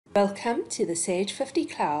Welcome to the Sage 50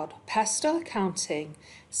 Cloud Pastel Accounting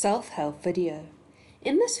Self-Help video.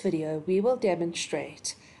 In this video, we will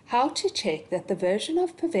demonstrate how to check that the version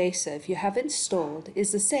of Pervasive you have installed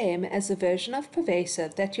is the same as the version of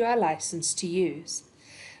Pervasive that you are licensed to use.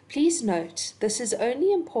 Please note, this is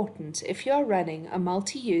only important if you are running a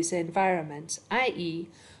multi-user environment, i.e.,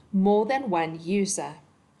 more than one user.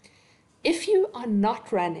 If you are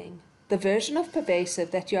not running the version of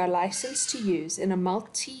Pervasive that you are licensed to use in a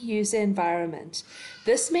multi-user environment,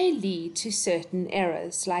 this may lead to certain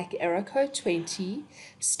errors like error code 20,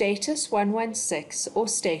 status 116, or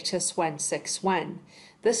status 161.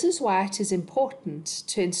 This is why it is important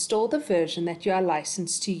to install the version that you are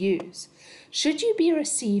licensed to use. Should you be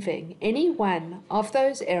receiving any one of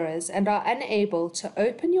those errors and are unable to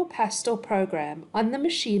open your Pastel program on the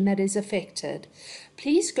machine that is affected,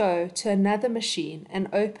 please go to another machine and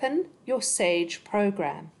open your Sage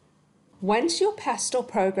program. Once your Pastel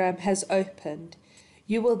program has opened,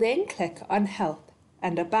 you will then click on Help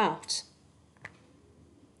and About.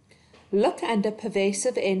 Look under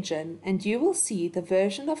Pervasive Engine and you will see the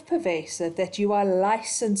version of Pervasive that you are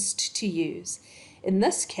licensed to use. In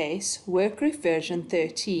this case, Workgroup version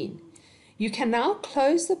 13. You can now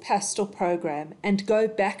close the Pastel program and go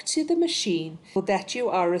back to the machine that you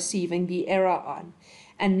are receiving the error on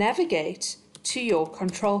and navigate to your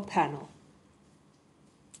control panel.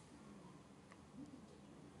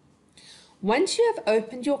 Once you have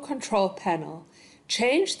opened your control panel,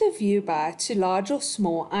 change the view by to large or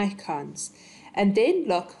small icons and then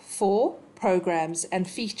look for Programs and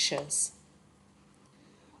Features.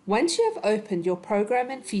 Once you have opened your program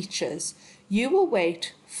and features, you will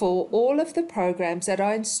wait for all of the programs that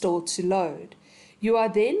are installed to load. You are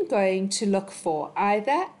then going to look for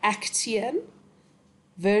either Actian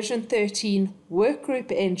version 13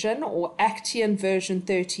 Workgroup Engine or Actian version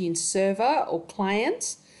 13 Server or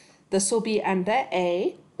Client. This will be under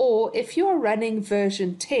A, or if you are running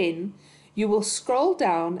version 10, you will scroll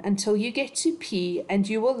down until you get to P and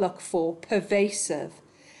you will look for Pervasive.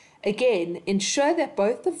 Again, ensure that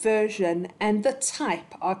both the version and the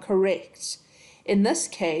type are correct. In this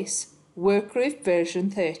case, Workgroup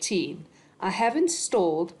version 13. I have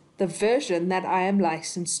installed the version that I am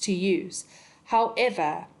licensed to use.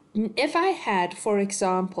 However, if I had, for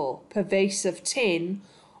example, Pervasive 10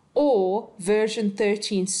 or version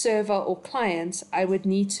 13 server or clients, I would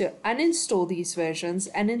need to uninstall these versions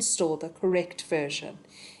and install the correct version.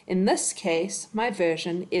 In this case, my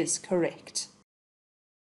version is correct.